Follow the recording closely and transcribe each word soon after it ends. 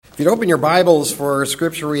You'd open your Bibles for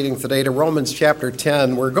scripture reading today to Romans chapter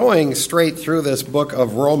 10. We're going straight through this book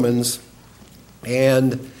of Romans,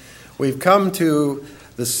 and we've come to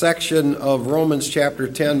the section of Romans chapter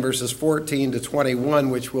 10, verses 14 to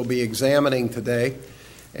 21, which we'll be examining today,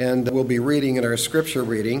 and we'll be reading in our scripture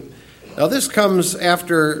reading. Now, this comes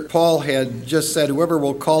after Paul had just said, whoever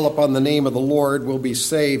will call upon the name of the Lord will be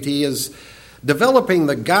saved. He is developing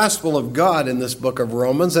the gospel of God in this book of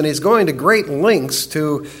Romans, and he's going to great lengths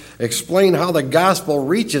to explain how the gospel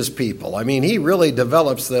reaches people. I mean, he really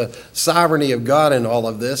develops the sovereignty of God in all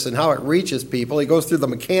of this and how it reaches people. He goes through the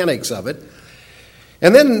mechanics of it.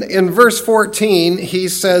 And then in verse 14, he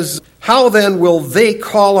says, how then will they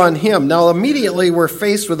call on him? Now, immediately we're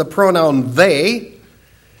faced with the pronoun they.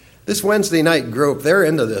 This Wednesday night group, they're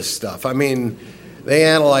into this stuff. I mean, they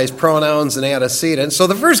analyze pronouns and antecedents. So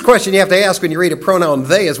the first question you have to ask when you read a pronoun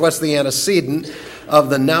they is, what's the antecedent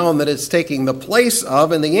of the noun that it's taking the place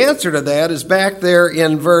of? And the answer to that is back there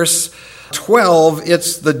in verse 12.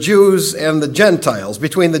 It's the Jews and the Gentiles,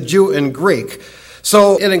 between the Jew and Greek.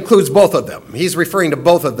 So it includes both of them. He's referring to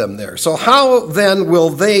both of them there. So how then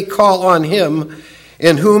will they call on him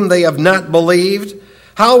in whom they have not believed?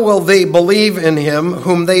 How will they believe in him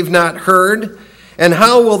whom they've not heard? And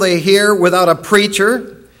how will they hear without a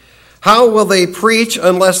preacher? How will they preach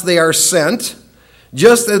unless they are sent?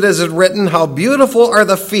 Just as it is written, how beautiful are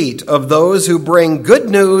the feet of those who bring good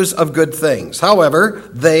news of good things. However,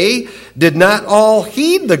 they did not all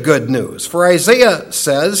heed the good news. For Isaiah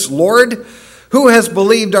says, Lord, who has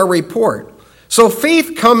believed our report? So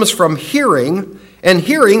faith comes from hearing, and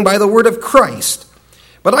hearing by the word of Christ.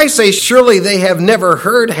 But I say, surely they have never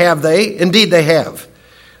heard, have they? Indeed they have.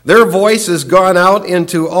 Their voice has gone out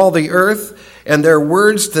into all the earth, and their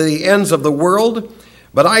words to the ends of the world.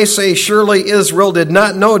 But I say, surely Israel did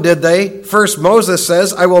not know, did they? First Moses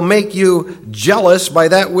says, I will make you jealous by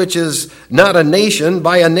that which is not a nation.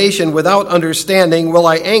 By a nation without understanding will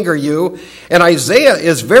I anger you. And Isaiah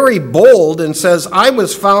is very bold and says, I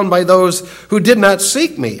was found by those who did not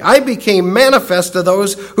seek me. I became manifest to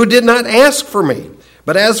those who did not ask for me.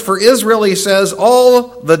 But as for Israel, he says,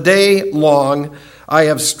 all the day long I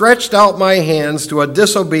have stretched out my hands to a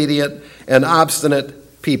disobedient and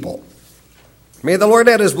obstinate people. May the Lord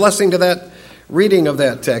add his blessing to that reading of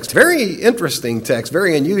that text. Very interesting text,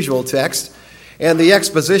 very unusual text, and the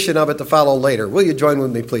exposition of it to follow later. Will you join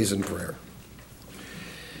with me, please, in prayer?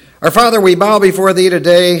 Our Father, we bow before thee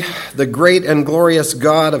today, the great and glorious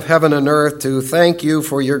God of heaven and earth, to thank you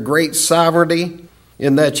for your great sovereignty,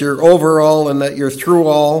 in that you're over all and that you're through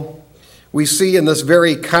all. We see in this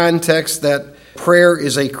very context that prayer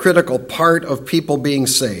is a critical part of people being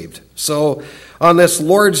saved. So on this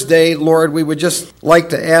Lord's Day, Lord, we would just like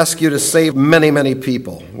to ask you to save many, many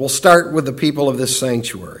people. We'll start with the people of this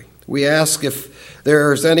sanctuary. We ask if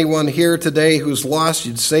there's anyone here today who's lost,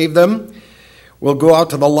 you'd save them. We'll go out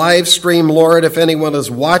to the live stream, Lord. If anyone is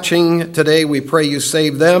watching today, we pray you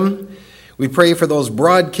save them. We pray for those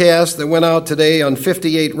broadcasts that went out today on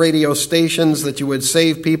 58 radio stations, that you would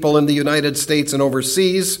save people in the United States and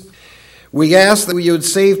overseas. We ask that you would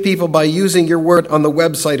save people by using your word on the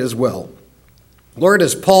website as well. Lord,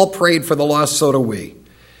 as Paul prayed for the lost, so do we.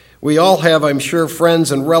 We all have, I'm sure,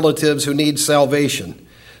 friends and relatives who need salvation.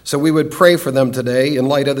 So we would pray for them today in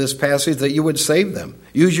light of this passage that you would save them.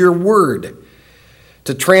 Use your word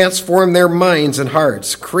to transform their minds and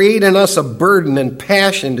hearts. Create in us a burden and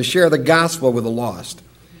passion to share the gospel with the lost.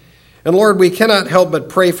 And Lord, we cannot help but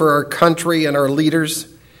pray for our country and our leaders.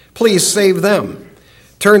 Please save them.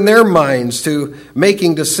 Turn their minds to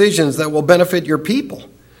making decisions that will benefit your people.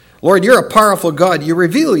 Lord, you're a powerful God. You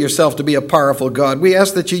reveal yourself to be a powerful God. We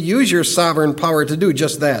ask that you use your sovereign power to do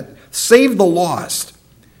just that. Save the lost.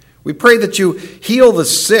 We pray that you heal the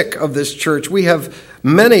sick of this church. We have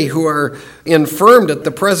many who are infirmed at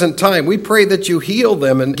the present time. We pray that you heal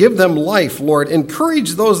them and give them life, Lord.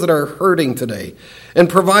 Encourage those that are hurting today and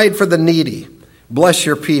provide for the needy. Bless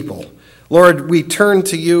your people. Lord, we turn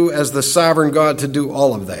to you as the sovereign God to do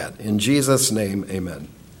all of that. In Jesus' name, amen.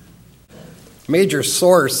 Major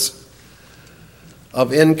source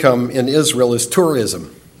of income in Israel is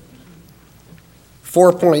tourism.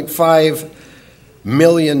 4.5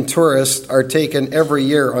 million tourists are taken every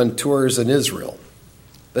year on tours in Israel.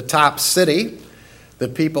 The top city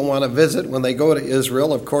that people want to visit when they go to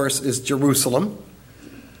Israel, of course, is Jerusalem.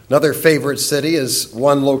 Another favorite city is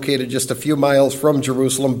one located just a few miles from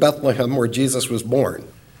Jerusalem, Bethlehem, where Jesus was born.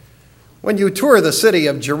 When you tour the city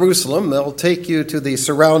of Jerusalem, they'll take you to the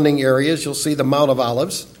surrounding areas. You'll see the Mount of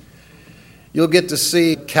Olives. You'll get to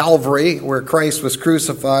see Calvary, where Christ was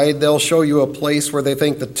crucified. They'll show you a place where they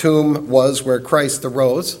think the tomb was where Christ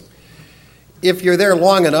arose. if you're there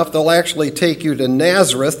long enough, they'll actually take you to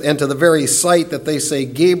Nazareth and to the very site that they say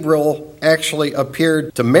Gabriel actually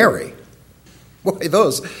appeared to Mary. Boy,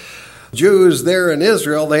 those Jews there in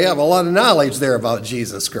Israel, they have a lot of knowledge there about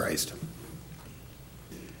Jesus Christ.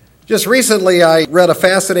 Just recently, I read a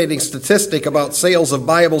fascinating statistic about sales of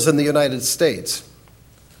Bibles in the United States.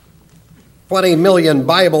 20 million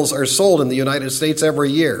Bibles are sold in the United States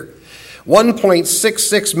every year.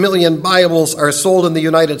 1.66 million Bibles are sold in the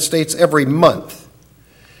United States every month.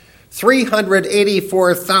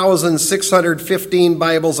 384,615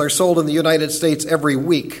 Bibles are sold in the United States every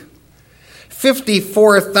week.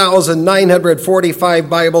 54,945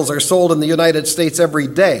 Bibles are sold in the United States every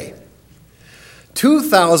day.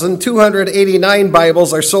 2,289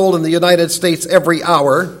 Bibles are sold in the United States every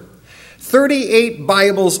hour. 38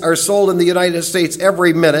 Bibles are sold in the United States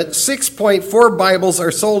every minute. 6.4 Bibles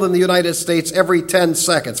are sold in the United States every 10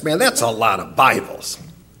 seconds. Man, that's a lot of Bibles.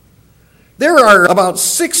 There are about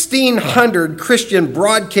 1,600 Christian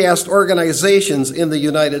broadcast organizations in the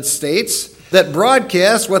United States that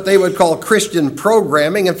broadcast what they would call Christian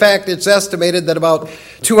programming. In fact, it's estimated that about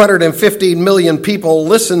 250 million people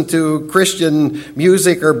listen to Christian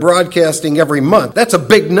music or broadcasting every month. That's a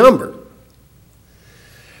big number.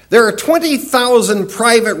 There are 20,000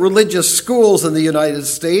 private religious schools in the United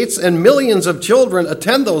States, and millions of children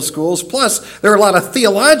attend those schools. Plus, there are a lot of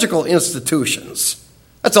theological institutions.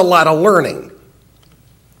 That's a lot of learning.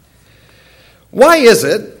 Why is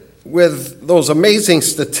it, with those amazing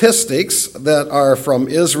statistics that are from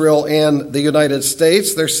Israel and the United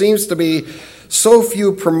States, there seems to be so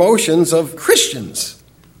few promotions of Christians?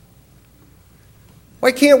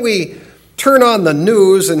 Why can't we turn on the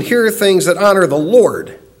news and hear things that honor the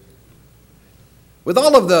Lord? With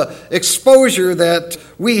all of the exposure that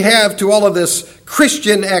we have to all of this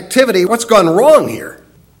Christian activity, what's gone wrong here?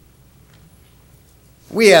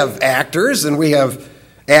 We have actors and we have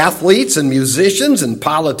athletes and musicians and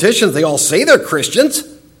politicians. They all say they're Christians.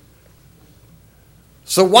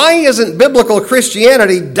 So why isn't biblical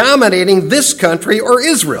Christianity dominating this country or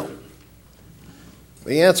Israel?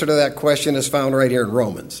 The answer to that question is found right here in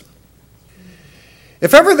Romans.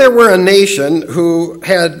 If ever there were a nation who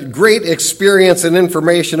had great experience and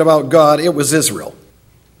information about God, it was Israel.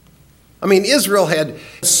 I mean, Israel had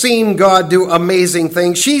seen God do amazing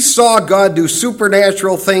things. She saw God do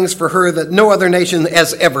supernatural things for her that no other nation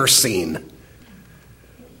has ever seen. I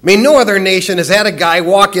mean, no other nation has had a guy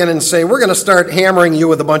walk in and say, we're going to start hammering you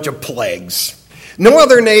with a bunch of plagues. No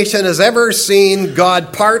other nation has ever seen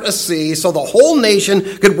God part a sea so the whole nation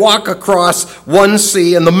could walk across one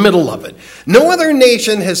sea in the middle of it. No other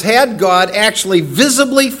nation has had God actually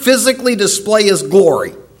visibly, physically display his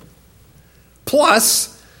glory.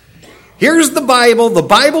 Plus, here's the Bible. The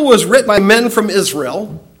Bible was written by men from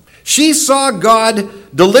Israel. She saw God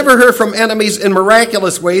deliver her from enemies in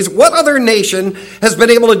miraculous ways. What other nation has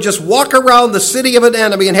been able to just walk around the city of an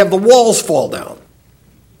enemy and have the walls fall down?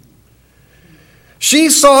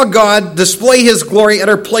 She saw God display his glory at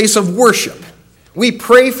her place of worship. We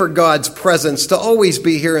pray for God's presence to always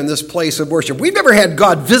be here in this place of worship. We've never had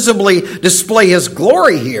God visibly display his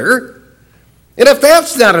glory here. And if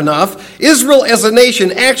that's not enough, Israel as a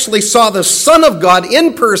nation actually saw the Son of God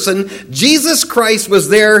in person. Jesus Christ was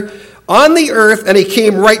there on the earth, and he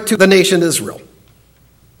came right to the nation Israel.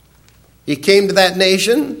 He came to that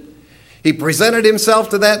nation. He presented himself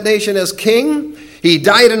to that nation as king. He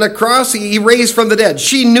died on a cross. He raised from the dead.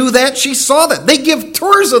 She knew that. She saw that. They give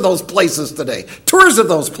tours of those places today. Tours of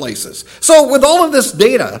those places. So with all of this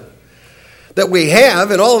data that we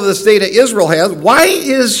have and all of this data Israel has, why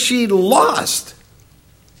is she lost?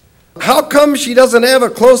 How come she doesn't have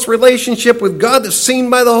a close relationship with God that's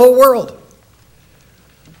seen by the whole world?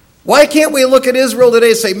 Why can't we look at Israel today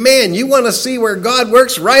and say, man, you want to see where God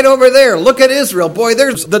works? Right over there. Look at Israel. Boy,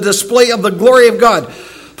 there's the display of the glory of God.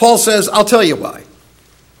 Paul says, I'll tell you why.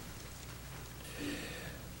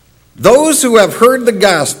 Those who have heard the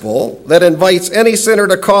gospel that invites any sinner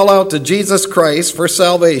to call out to Jesus Christ for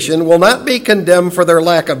salvation will not be condemned for their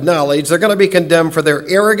lack of knowledge. They're going to be condemned for their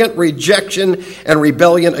arrogant rejection and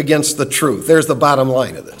rebellion against the truth. There's the bottom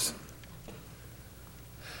line of this.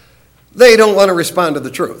 They don't want to respond to the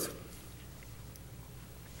truth.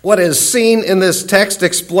 What is seen in this text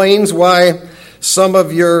explains why some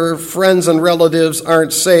of your friends and relatives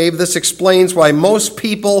aren't saved. This explains why most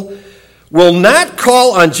people will not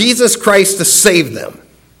call on Jesus Christ to save them.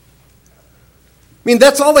 I mean,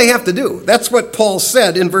 that's all they have to do. That's what Paul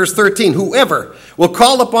said in verse 13. Whoever will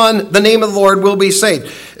call upon the name of the Lord will be saved.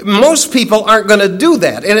 Most people aren't going to do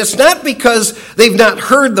that. And it's not because they've not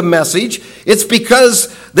heard the message. It's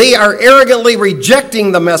because they are arrogantly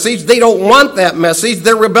rejecting the message. They don't want that message.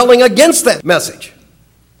 They're rebelling against that message.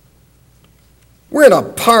 We're in a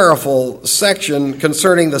powerful section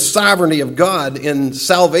concerning the sovereignty of God in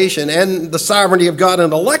salvation and the sovereignty of God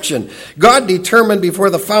in election. God determined before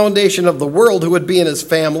the foundation of the world who would be in his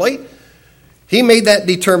family. He made that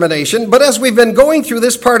determination. But as we've been going through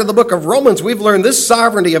this part of the book of Romans, we've learned this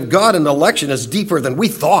sovereignty of God in election is deeper than we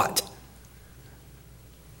thought.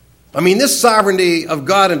 I mean, this sovereignty of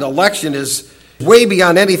God in election is way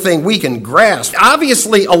beyond anything we can grasp.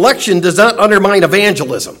 Obviously, election does not undermine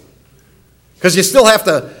evangelism, because you still have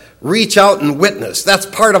to reach out and witness. That's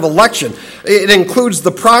part of election. It includes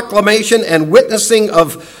the proclamation and witnessing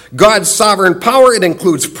of God's sovereign power. It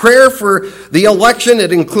includes prayer for the election.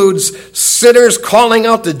 It includes sinners calling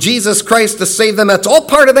out to Jesus Christ to save them. That's all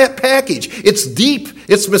part of that package. It's deep.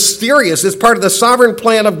 It's mysterious. It's part of the sovereign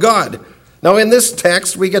plan of God. Now, in this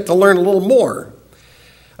text, we get to learn a little more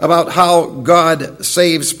about how God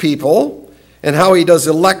saves people and how he does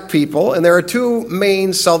elect people. And there are two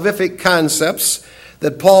main salvific concepts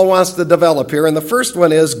that Paul wants to develop here. And the first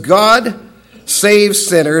one is God saves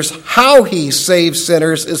sinners. How he saves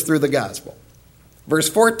sinners is through the gospel. Verse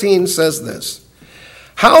 14 says this: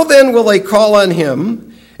 "How then will they call on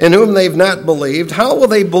him in whom they've not believed? How will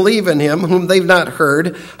they believe in him whom they've not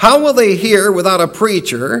heard? How will they hear without a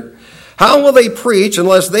preacher? How will they preach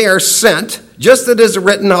unless they are sent? Just as it is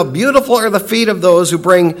written, how beautiful are the feet of those who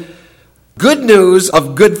bring good news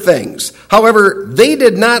of good things. However, they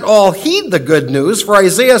did not all heed the good news. For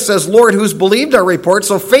Isaiah says, Lord, who's believed our report?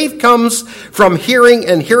 So faith comes from hearing,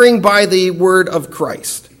 and hearing by the word of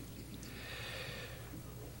Christ."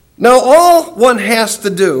 Now, all one has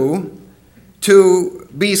to do to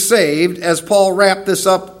be saved, as Paul wrapped this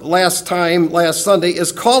up last Sunday,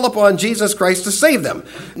 is call upon Jesus Christ to save them.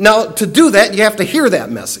 Now, to do that, you have to hear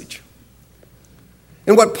that message.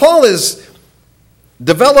 And what Paul is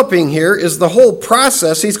developing here is the whole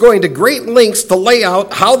process. He's going to great lengths to lay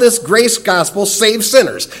out how this grace gospel saves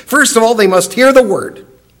sinners. First of all, they must hear the word.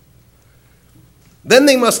 Then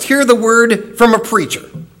they must hear the word from a preacher.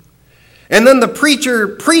 And then the preacher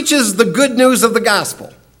preaches the good news of the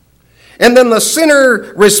gospel. And then the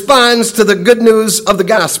sinner responds to the good news of the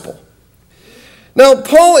gospel. Now,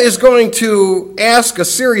 Paul is going to ask a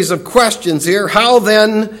series of questions here. How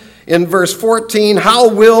then, in verse 14, how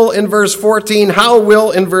will in verse 14, how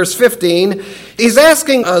will in verse 15. He's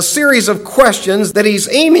asking a series of questions that he's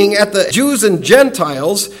aiming at the Jews and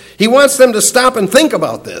Gentiles. He wants them to stop and think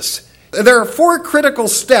about this. There are 4 critical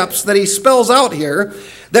steps that he spells out here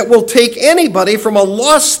that will take anybody from a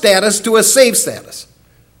lost status to a saved status.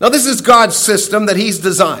 Now, this is God's system that he's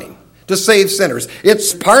designed to save sinners.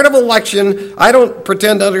 It's part of election. I don't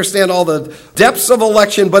pretend to understand all the depths of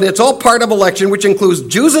election, but it's all part of election, which includes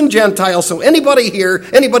Jews and Gentiles. So anybody here,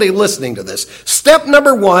 anybody listening to this, step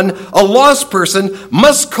number 1, a lost person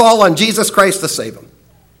must call on Jesus Christ to save him.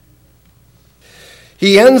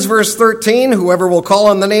 He ends verse 13, whoever will call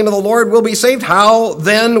on the name of the Lord will be saved. How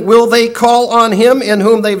then will they call on him in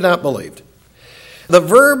whom they've not believed? The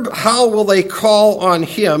verb, how will they call on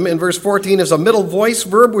him, in verse 14 is a middle voice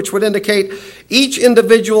verb, which would indicate each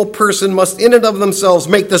individual person must in and of themselves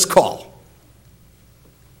make this call.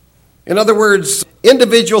 In other words,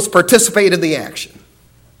 individuals participate in the action.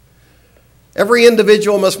 Every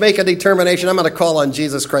individual must make a determination, I'm going to call on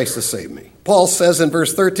Jesus Christ to save me. Paul says in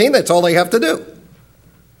verse 13, that's all they have to do.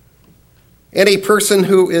 Any person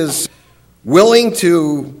who is willing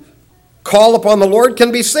to call upon the Lord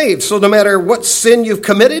can be saved. So no matter what sin you've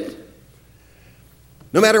committed,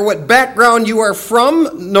 no matter what background you are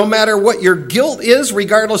from, no matter what your guilt is,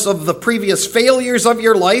 regardless of the previous failures of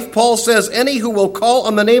your life, Paul says any who will call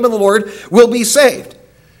on the name of the Lord will be saved.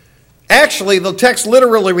 Actually, the text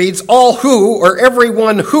literally reads all who, or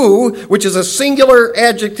everyone who, which is a singular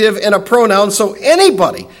adjective and a pronoun. So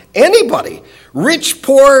anybody, rich,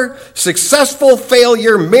 poor, successful,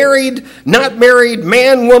 failure, married, not married,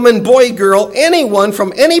 man, woman, boy, girl, anyone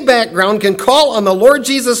from any background can call on the Lord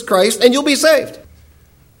Jesus Christ and you'll be saved.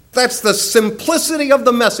 That's the simplicity of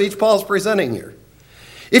the message Paul's presenting here.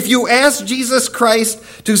 If you ask Jesus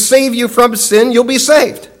Christ to save you from sin, you'll be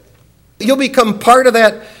saved. You'll become part of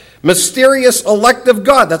that mysterious elect of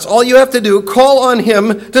God. That's all you have to do. Call on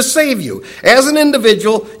him to save you. As an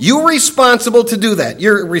individual, you're responsible to do that.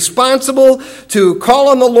 You're responsible to call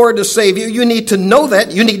on the Lord to save you. You need to know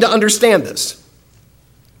that. You need to understand this.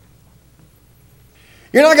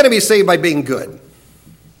 You're not going to be saved by being good.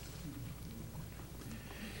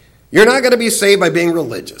 You're not going to be saved by being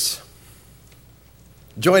religious,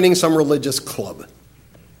 joining some religious club.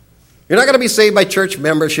 You're not going to be saved by church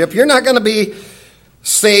membership. You're not going to be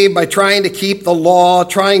saved by trying to keep the law,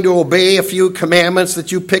 trying to obey a few commandments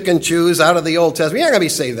that you pick and choose out of the Old Testament. You're not going to be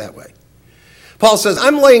saved that way. Paul says,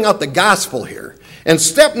 I'm laying out the gospel here. And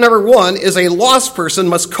step number one is a lost person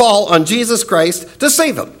must call on Jesus Christ to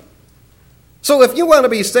save him. So if you want to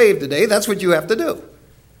be saved today, that's what you have to do.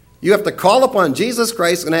 You have to call upon Jesus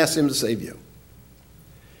Christ and ask him to save you.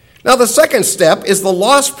 Now the second step is the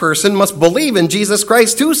lost person must believe in Jesus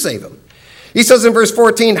Christ to save him. He says in verse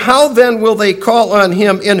 14, how then will they call on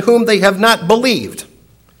him in whom they have not believed?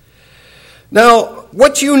 Now,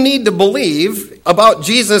 what you need to believe about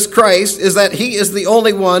Jesus Christ is that he is the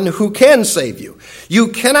only one who can save you. You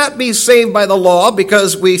cannot be saved by the law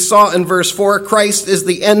because we saw in verse 4, Christ is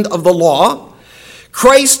the end of the law.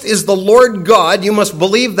 Christ is the Lord God. You must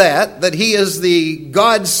believe that he is the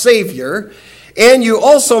God Savior. And you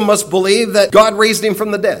also must believe that God raised him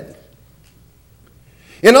from the dead.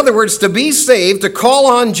 In other words, to be saved, to call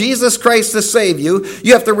on Jesus Christ to save you,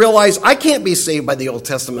 you have to realize, I can't be saved by the Old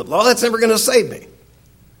Testament law. That's never going to save me.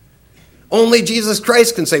 Only Jesus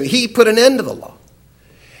Christ can save me. He put an end to the law.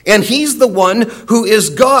 And he's the one who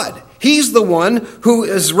is God. He's the one who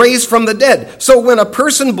is raised from the dead. So when a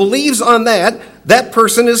person believes on that, that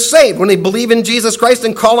person is saved. When they believe in Jesus Christ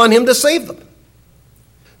and call on him to save them.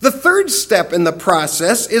 The third step in the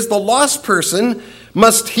process is the lost person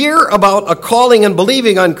must hear about a calling and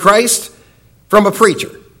believing on Christ from a preacher.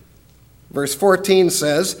 Verse 14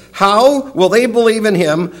 says, how will they believe in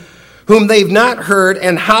him whom they've not heard,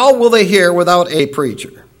 and how will they hear without a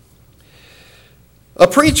preacher? A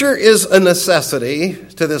preacher is a necessity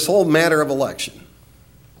to this whole matter of election.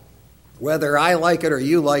 Whether I like it or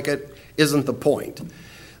you like it isn't the point.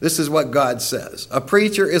 This is what God says. A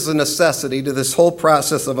preacher is a necessity to this whole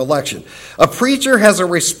process of election. A preacher has a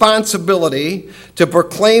responsibility to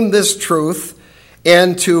proclaim this truth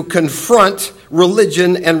and to confront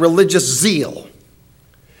religion and religious zeal.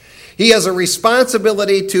 He has a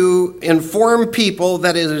responsibility to inform people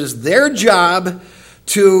that it is their job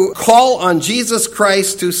to call on Jesus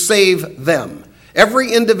Christ to save them.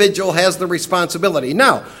 Every individual has the responsibility.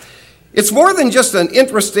 Now, it's more than just an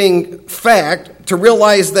interesting fact to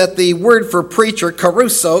realize that the word for preacher,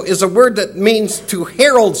 caruso, is a word that means to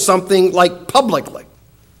herald something like publicly.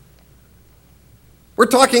 We're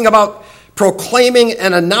talking about proclaiming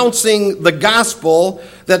and announcing the gospel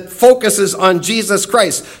that focuses on Jesus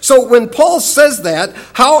Christ. So when Paul says that,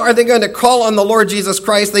 how are they going to call on the Lord Jesus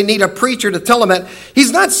Christ? They need a preacher to tell them that.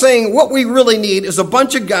 He's not saying what we really need is a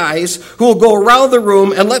bunch of guys who will go around the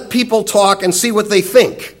room and let people talk and see what they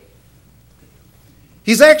think.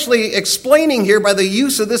 He's actually explaining here by the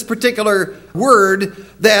use of this particular word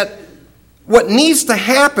that what needs to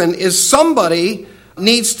happen is somebody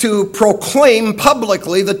needs to proclaim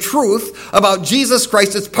publicly the truth about Jesus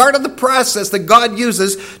Christ. It's part of the process that God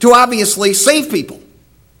uses to obviously save people.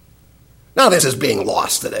 Now this is being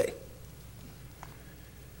lost today.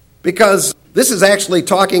 Because this is actually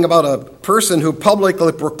talking about a person who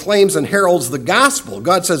publicly proclaims and heralds the gospel.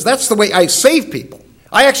 God says, that's the way I save people.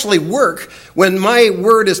 I actually work when my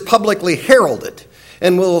word is publicly heralded.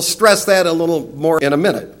 And we'll stress that a little more in a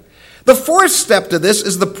minute. The fourth step to this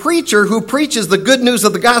is the preacher who preaches the good news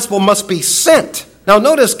of the gospel must be sent. Now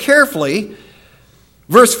notice carefully,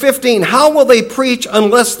 verse 15, how will they preach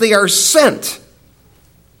unless they are sent?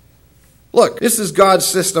 Look, this is God's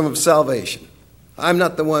system of salvation. I'm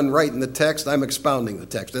not the one writing the text, I'm expounding the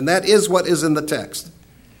text. And that is what is in the text.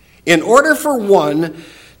 In order for one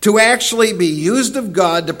to actually be used of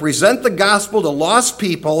God to present the gospel to lost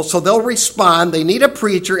people so they'll respond, they need a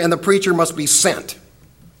preacher, and the preacher must be sent.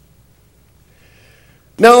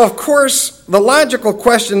 Now, of course, the logical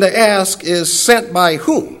question to ask is sent by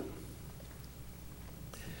whom?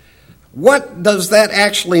 What does that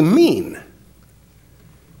actually mean?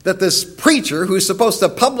 That this preacher who's supposed to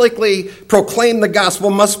publicly proclaim the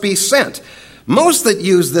gospel must be sent. Most that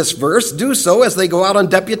use this verse do so as they go out on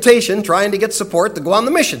deputation trying to get support to go on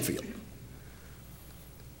the mission field.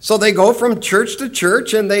 So they go from church to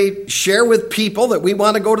church and they share with people that we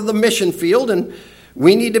want to go to the mission field and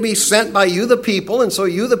we need to be sent by you, the people, and so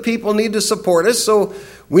you, the people, need to support us so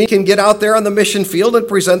we can get out there on the mission field and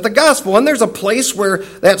present the gospel. And there's a place where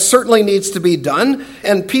that certainly needs to be done,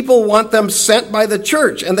 and people want them sent by the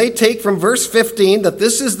church. And they take from verse 15 that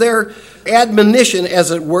this is their admonition, as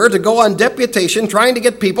it were, to go on deputation trying to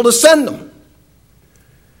get people to send them.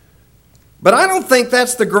 But I don't think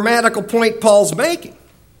that's the grammatical point Paul's making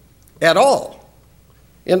at all.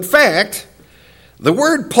 In fact, the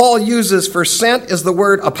word Paul uses for sent is the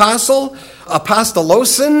word apostle.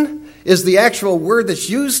 Apostolosin is the actual word that's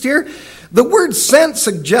used here. The word sent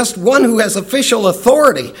suggests one who has official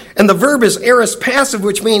authority, and the verb is aorist passive,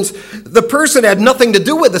 which means the person had nothing to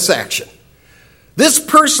do with this action. This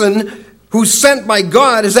person who's sent by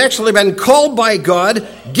God has actually been called by God,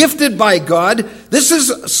 gifted by God. This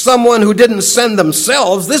is someone who didn't send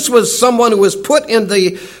themselves. This was someone who was put in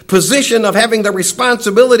the position of having the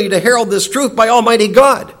responsibility to herald this truth by Almighty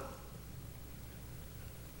God.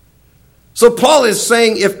 So Paul is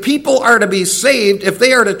saying if people are to be saved, if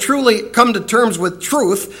they are to truly come to terms with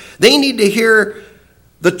truth, they need to hear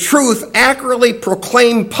the truth accurately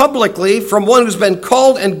proclaimed publicly from one who's been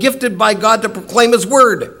called and gifted by God to proclaim his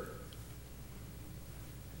word.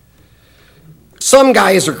 Some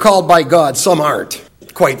guys are called by God, some aren't,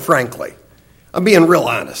 quite frankly. I'm being real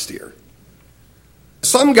honest here.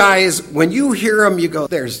 Some guys, when you hear them, you go,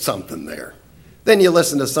 there's something there. Then you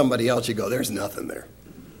listen to somebody else, you go, there's nothing there.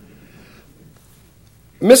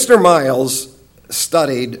 Mr. Miles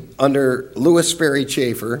studied under Lewis Sperry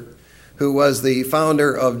Chafer, who was the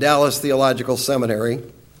founder of Dallas Theological Seminary,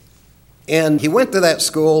 and he went to that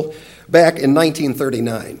school back in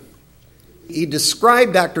 1939. He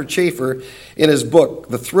described Dr. Chafer in his book,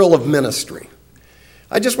 The Thrill of Ministry.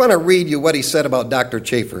 I just want to read you what he said about Dr.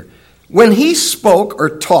 Chafer. When he spoke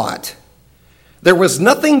or taught, there was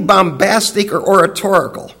nothing bombastic or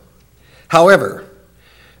oratorical. However,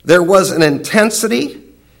 there was an intensity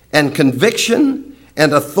and conviction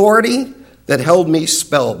and authority that held me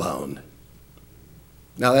spellbound.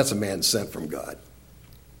 Now that's a man sent from God.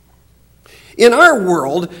 In our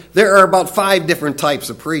world, there are about 5 different types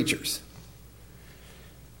of preachers.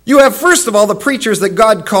 You have, first of all, the preachers that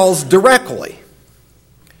God calls directly.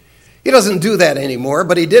 He doesn't do that anymore,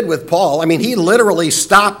 but he did with Paul. I mean, he literally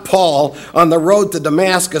stopped Paul on the road to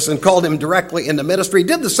Damascus and called him directly into ministry. He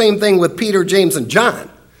did the same thing with Peter, James, and John.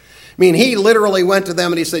 I mean, he literally went to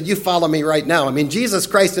them and he said, you follow me right now. I mean, Jesus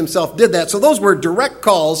Christ himself did that. So those were direct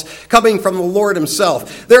calls coming from the Lord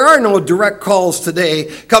himself. There are no direct calls today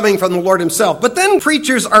coming from the Lord himself. But then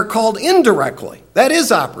preachers are called indirectly. That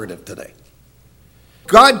is operative today.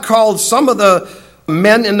 God called some of the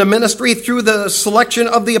men into ministry through the selection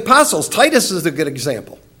of the apostles. Titus is a good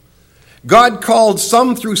example. God called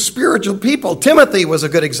some through spiritual people. Timothy was a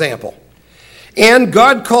good example. And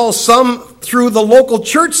God calls some through the local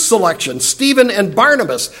church selection. Stephen and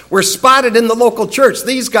Barnabas were spotted in the local church.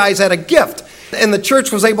 These guys had a gift, and the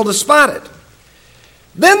church was able to spot it.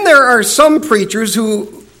 Then there are some preachers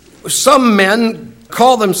who some men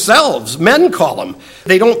call themselves. Men call them.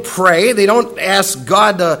 They don't pray. They don't ask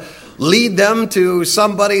God to lead them to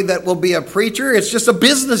somebody that will be a preacher. It's just a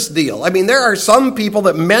business deal. I mean, there are some people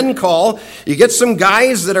that men call. You get some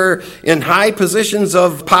guys that are in high positions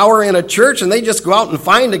of power in a church, and they just go out and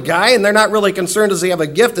find a guy, and they're not really concerned, does he have a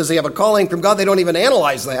gift? Does he have a calling from God? They don't even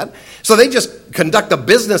analyze that. So they just conduct a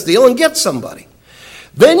business deal and get somebody.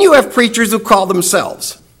 Then you have preachers who call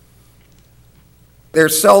themselves. They're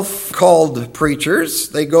self-called preachers.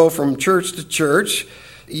 They go from church to church.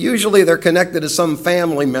 Usually they're connected to some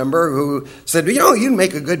family member who said, you'd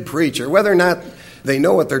make a good preacher. Whether or not they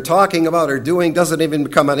know what they're talking about or doing doesn't even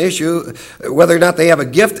become an issue. Whether or not they have a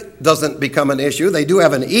gift doesn't become an issue. They do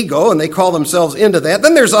have an ego, and they call themselves into that.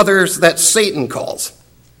 Then there's others that Satan calls.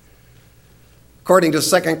 According to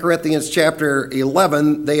 2 Corinthians chapter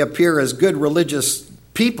 11, they appear as good religious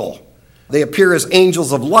people. They appear as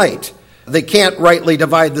angels of light. They can't rightly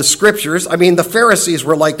divide the scriptures. I mean, the Pharisees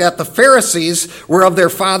were like that. The Pharisees were of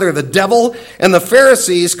their father, the devil, and the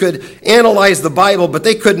Pharisees could analyze the Bible, but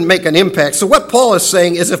they couldn't make an impact. So what Paul is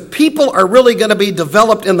saying is if people are really going to be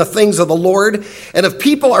developed in the things of the Lord, and if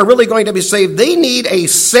people are really going to be saved, they need a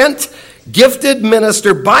sent, gifted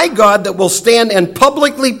minister by God that will stand and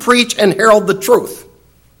publicly preach and herald the truth.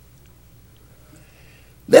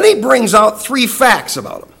 Then he brings out 3 facts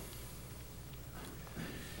about them.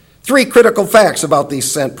 3 critical facts about these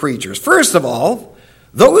sent preachers. First of all,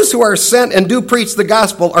 those who are sent and do preach the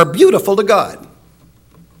gospel are beautiful to God.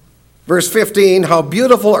 Verse 15, how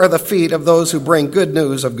beautiful are the feet of those who bring good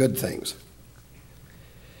news of good things.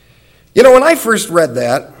 When I first read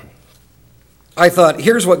that, I thought,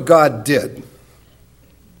 here's what God did.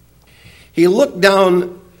 He looked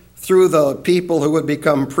down through the people who would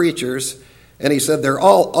become preachers, and he said, they're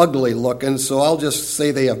all ugly looking, so I'll just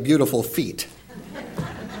say they have beautiful feet.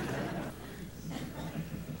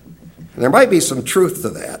 There might be some truth to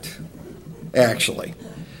that, actually.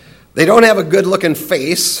 They don't have a good-looking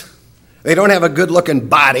face. They don't have a good-looking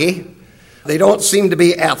body. They don't seem to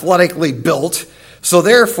be athletically built. So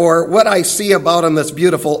therefore, what I see about them that's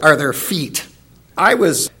beautiful are their feet. I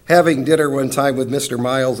was having dinner one time with Mr.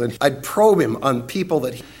 Miles, and I'd probe him on people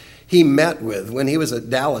that he met with when he was at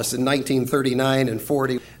Dallas in 1939 and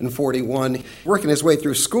 40 and 41. Working his way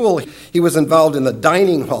through school, he was involved in the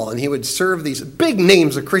dining hall, and he would serve these big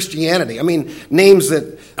names of Christianity. I mean, names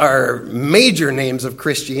that are major names of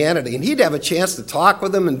Christianity. And he'd have a chance to talk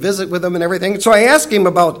with them and visit with them and everything. So I asked him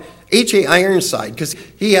about H.A. Ironside, because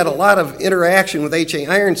he had a lot of interaction with H.A.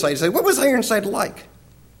 Ironside. I said, what was Ironside like?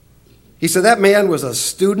 He said, that man was a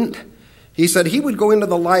student. He said he would go into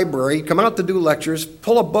the library, come out to do lectures,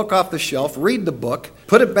 pull a book off the shelf, read the book,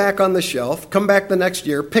 put it back on the shelf, come back the next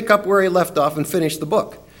year, pick up where he left off, and finish the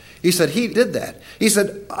book. He said he did that. He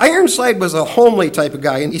said, Ironside was a homely type of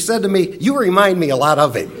guy, and he said to me, you remind me a lot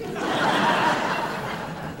of him.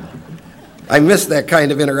 I missed that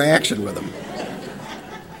kind of interaction with him.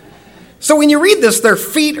 So when you read this, their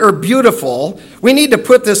feet are beautiful. We need to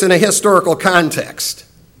put this in a historical context.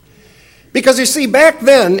 Because you see, back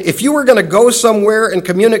then, if you were going to go somewhere and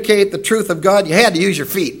communicate the truth of God, you had to use your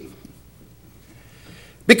feet.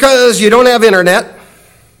 Because you don't have internet,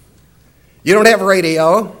 you don't have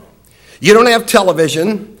radio, you don't have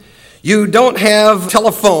television, you don't have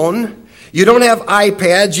telephone, you don't have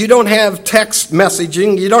iPads, you don't have text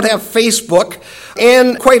messaging, you don't have Facebook,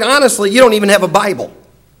 and quite honestly, you don't even have a Bible.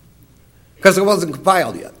 Because it wasn't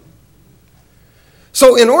compiled yet.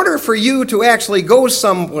 So in order for you to actually go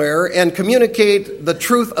somewhere and communicate the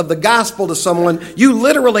truth of the gospel to someone, you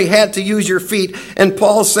literally had to use your feet. And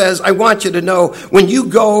Paul says, I want you to know, when you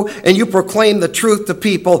go and you proclaim the truth to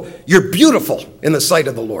people, you're beautiful in the sight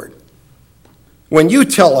of the Lord. When you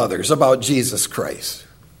tell others about Jesus Christ,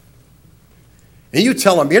 and you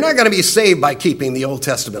tell them, you're not going to be saved by keeping the Old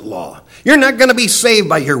Testament law. You're not going to be saved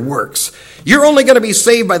by your works. You're only going to be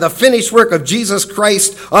saved by the finished work of Jesus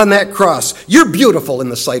Christ on that cross. You're beautiful in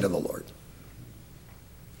the sight of the Lord.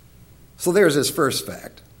 So there's his first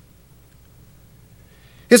fact.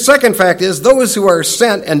 His second fact is, those who are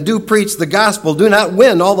sent and do preach the gospel do not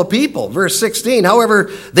win all the people. Verse 16,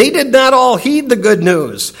 however, they did not all heed the good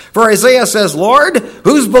news. For Isaiah says, Lord,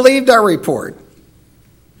 who's believed our report?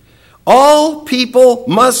 All people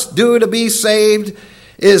must do to be saved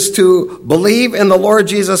is to believe in the Lord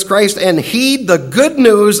Jesus Christ and heed the good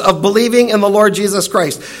news of believing in the Lord Jesus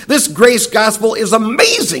Christ. This grace gospel is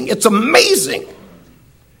amazing. It's amazing.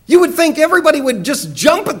 You would think everybody would just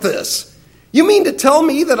jump at this. You mean to tell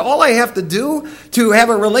me that all I have to do to have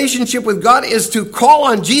a relationship with God is to call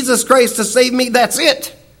on Jesus Christ to save me? That's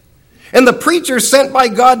it. And the preacher sent by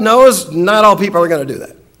God knows not all people are going to do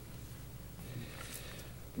that.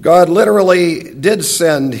 God literally did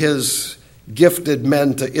send his gifted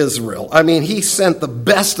men to Israel. I mean, he sent the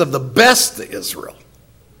best of the best to Israel.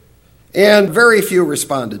 And very few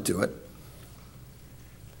responded to it.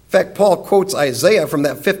 In fact, Paul quotes Isaiah from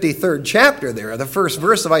that 53rd chapter there, the first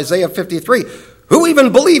verse of Isaiah 53. Who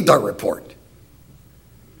even believed our report?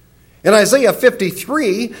 And Isaiah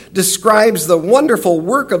 53 describes the wonderful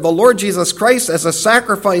work of the Lord Jesus Christ as a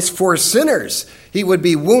sacrifice for sinners. He would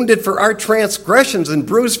be wounded for our transgressions and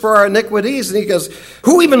bruised for our iniquities. And he goes,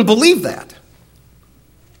 who even believed that?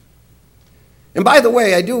 And by the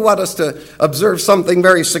way, I do want us to observe something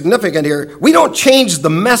very significant here. We don't change the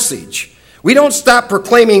message. We don't stop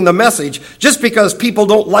proclaiming the message just because people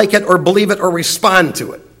don't like it or believe it or respond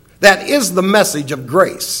to it. That is the message of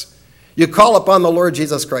grace. You call upon the Lord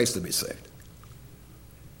Jesus Christ to be saved.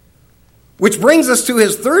 Which brings us to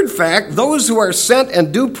his third fact. Those who are sent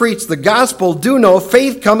and do preach the gospel do know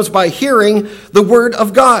faith comes by hearing the word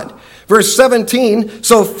of God. Verse 17,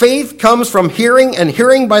 so faith comes from hearing, and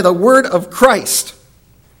hearing by the word of Christ.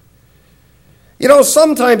 You know,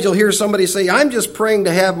 sometimes you'll hear somebody say, I'm just praying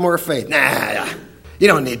to have more faith. Nah, you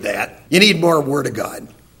don't need that. You need more word of God.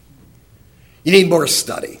 You need more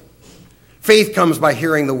study. Faith comes by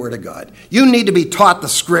hearing the word of God. You need to be taught the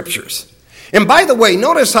scriptures. And by the way,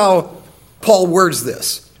 notice how Paul words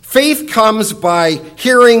this. Faith comes by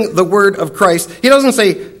hearing the word of Christ. He doesn't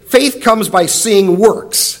say faith comes by seeing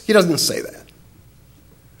works. He doesn't say that.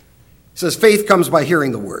 He says faith comes by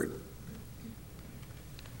hearing the word.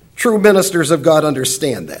 True ministers of God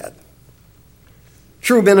understand that.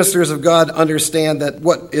 True ministers of God understand that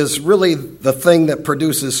what is really the thing that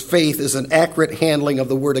produces faith is an accurate handling of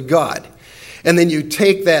the word of God. And then you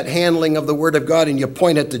take that handling of the word of God and you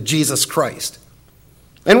point it to Jesus Christ.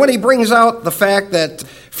 And when he brings out the fact that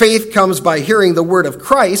faith comes by hearing the word of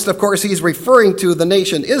Christ, of course, he's referring to the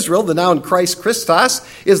nation Israel. The noun Christ, Christos,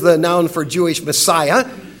 is the noun for Jewish Messiah.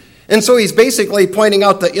 And so he's basically pointing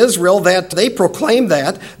out to Israel that they proclaimed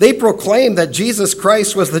that. They proclaimed that Jesus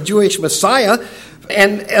Christ was the Jewish Messiah.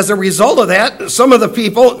 And as a result of that, some of the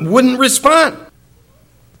people wouldn't respond.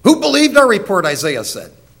 Who believed our report, Isaiah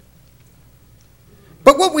said.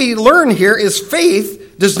 But what we learn here is faith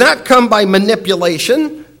does not come by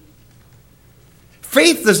manipulation.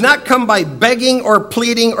 Faith does not come by begging or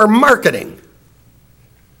pleading or marketing.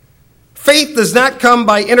 Faith does not come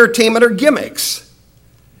by entertainment or gimmicks.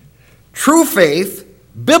 True faith,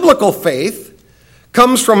 biblical faith,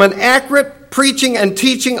 comes from an accurate preaching and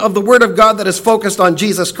teaching of the Word of God that is focused on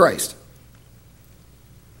Jesus Christ.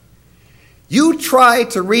 You try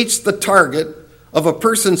to reach the target of a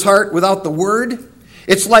person's heart without the Word,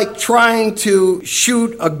 it's like trying to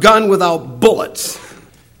shoot a gun without bullets,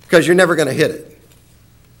 because you're never going to hit it.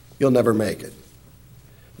 You'll never make it.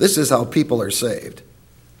 This is how people are saved.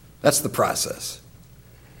 That's the process.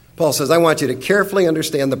 Paul says, I want you to carefully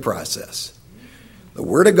understand the process. The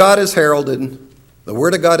Word of God is heralded. The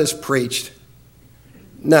Word of God is preached.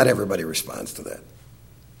 Not everybody responds to that.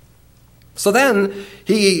 So then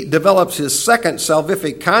he develops his second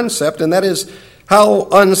salvific concept, and that is how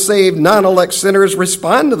unsaved, non-elect sinners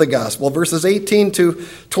respond to the gospel. Verses 18 to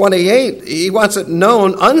 28, he wants it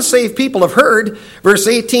known. Unsaved people have heard. Verse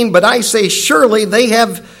 18, but I say, surely they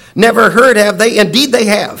have never heard, have they? Indeed they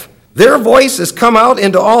have. Their voice has come out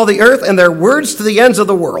into all the earth, and their words to the ends of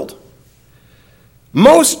the world.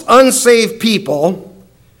 Most unsaved people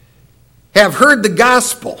have heard the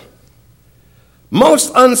gospel.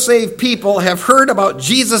 Most unsaved people have heard about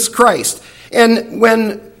Jesus Christ. And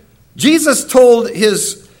when Jesus told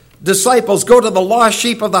his disciples, go to the lost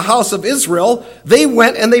sheep of the house of Israel, they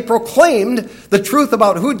went and they proclaimed the truth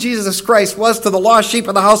about who Jesus Christ was to the lost sheep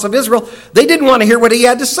of the house of Israel. They didn't want to hear what he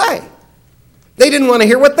had to say. They didn't want to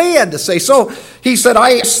hear what they had to say. So he said,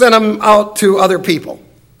 I sent them out to other people.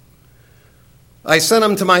 I sent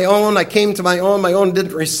them to my own. I came to my own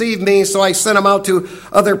didn't receive me, so I sent them out to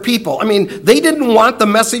other people. I mean, they didn't want the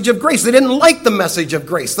message of grace. They didn't like the message of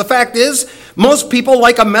grace. The fact is, most people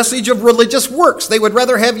like a message of religious works. They would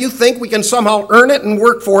rather have you think we can somehow earn it and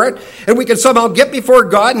work for it, and we can somehow get before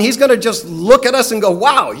God, and he's going to just look at us and go,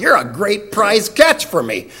 wow, you're a great prize catch for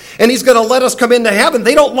me. And he's going to let us come into heaven.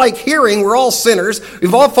 They don't like hearing we're all sinners.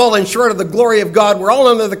 We've all fallen short of the glory of God. We're all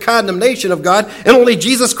under the condemnation of God, and only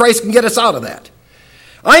Jesus Christ can get us out of that.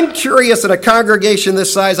 I'm curious in a congregation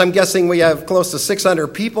this size, I'm guessing we have close to 600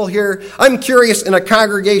 people here. I'm curious in a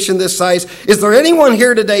congregation this size, is there anyone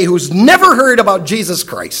here today who's never heard about Jesus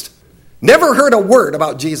Christ? Never heard a word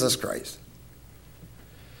about Jesus Christ?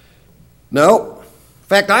 No. In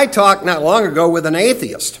fact, I talked not long ago with an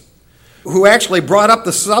atheist who actually brought up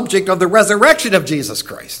the subject of the resurrection of Jesus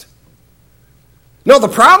Christ. No, the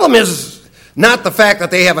problem is not the fact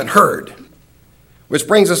that they haven't heard. Which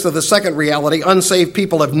brings us to the second reality, unsaved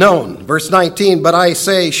people have known. Verse 19, but I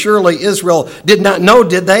say, surely Israel did not know,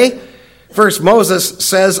 did they? First Moses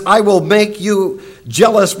says, I will make you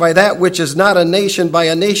jealous by that which is not a nation, by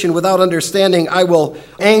a nation without understanding I will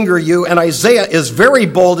anger you. And Isaiah is very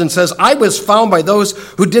bold and says, I was found by those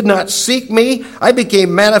who did not seek me. I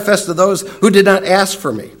became manifest to those who did not ask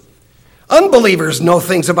for me. Unbelievers know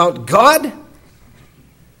things about God.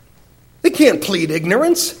 They can't plead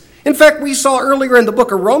ignorance. In fact, we saw earlier in the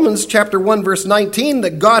book of Romans, chapter 1, verse 19,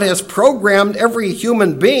 that God has programmed every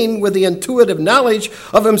human being with the intuitive knowledge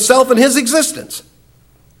of himself and his existence.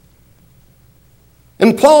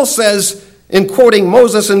 And Paul says, in quoting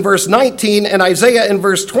Moses in verse 19 and Isaiah in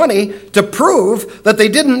verse 20, to prove that they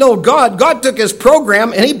didn't know God, God took his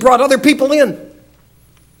program and he brought other people in.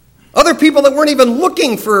 Other people that weren't even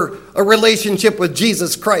looking for a relationship with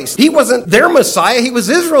Jesus Christ. He wasn't their Messiah, he was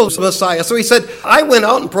Israel's Messiah. So he said, I went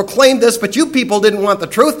out and proclaimed this, but you people didn't want the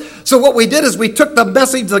truth. So what we did is we took the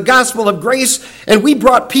message, the gospel of grace, and we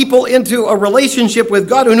brought people into a relationship with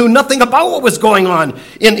God who knew nothing about what was going on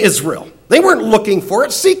in Israel. They weren't looking for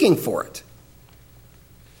it, seeking for it.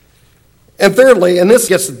 And thirdly, and this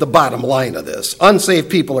gets at the bottom line of this, unsaved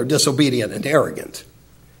people are disobedient and arrogant.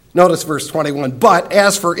 Notice verse 21. But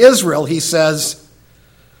as for Israel, he says,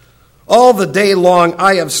 all the day long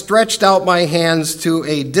I have stretched out my hands to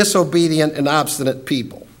a disobedient and obstinate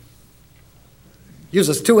people.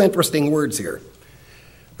 Uses two interesting words here.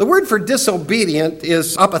 The word for disobedient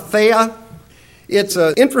is apatheia. It's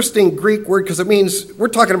an interesting Greek word because it means we're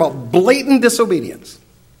talking about blatant disobedience.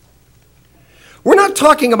 We're not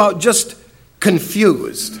talking about just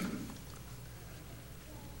confused.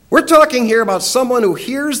 We're talking here about someone who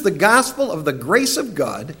hears the gospel of the grace of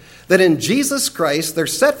God, that in Jesus Christ they're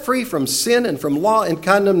set free from sin and from law and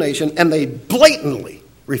condemnation, and they blatantly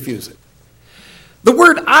refuse it. The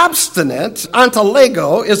word obstinate,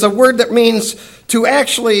 antalego, is a word that means to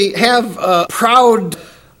actually have a proud,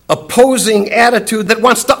 opposing attitude that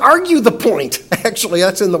wants to argue the point. Actually,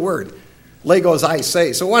 that's in the word. Lego as I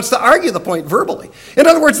say. So it wants to argue the point verbally. In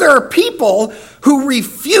other words, there are people who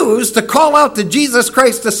refuse to call out to Jesus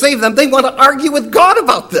Christ to save them. They want to argue with God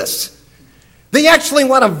about this. They actually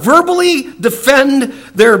want to verbally defend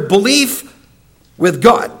their belief with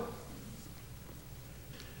God.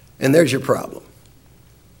 And there's your problem.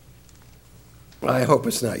 I hope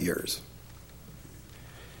it's not yours.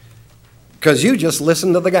 Because you just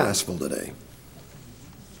listened to the gospel today.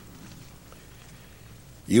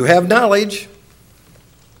 You have knowledge.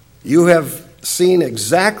 You have seen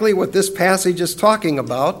exactly what this passage is talking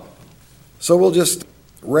about. So we'll just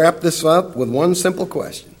wrap this up with one simple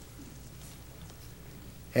question.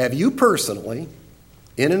 Have you personally,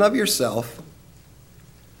 in and of yourself,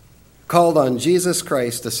 called on Jesus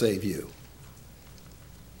Christ to save you?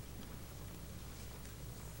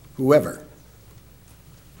 Whoever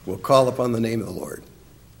will call upon the name of the Lord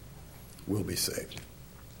will be saved.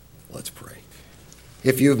 Let's pray.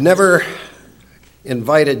 If you've never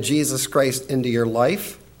invited Jesus Christ into your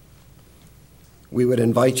life, we would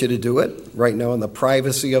invite you to do it right now in the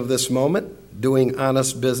privacy of this moment, doing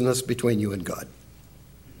honest business between you and God.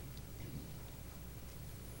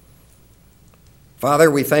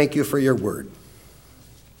 Father, we thank you for your word.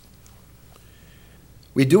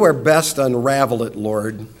 We do our best to unravel it,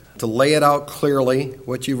 Lord, to lay it out clearly,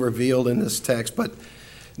 what you've revealed in this text, but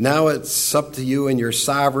now it's up to you and your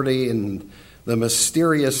sovereignty and the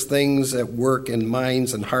mysterious things at work in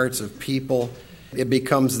minds and hearts of people. It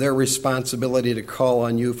becomes their responsibility to call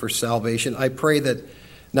on you for salvation. I pray that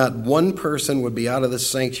not one person would be out of this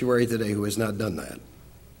sanctuary today who has not done that.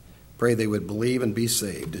 Pray they would believe and be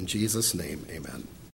saved. In Jesus' name, amen.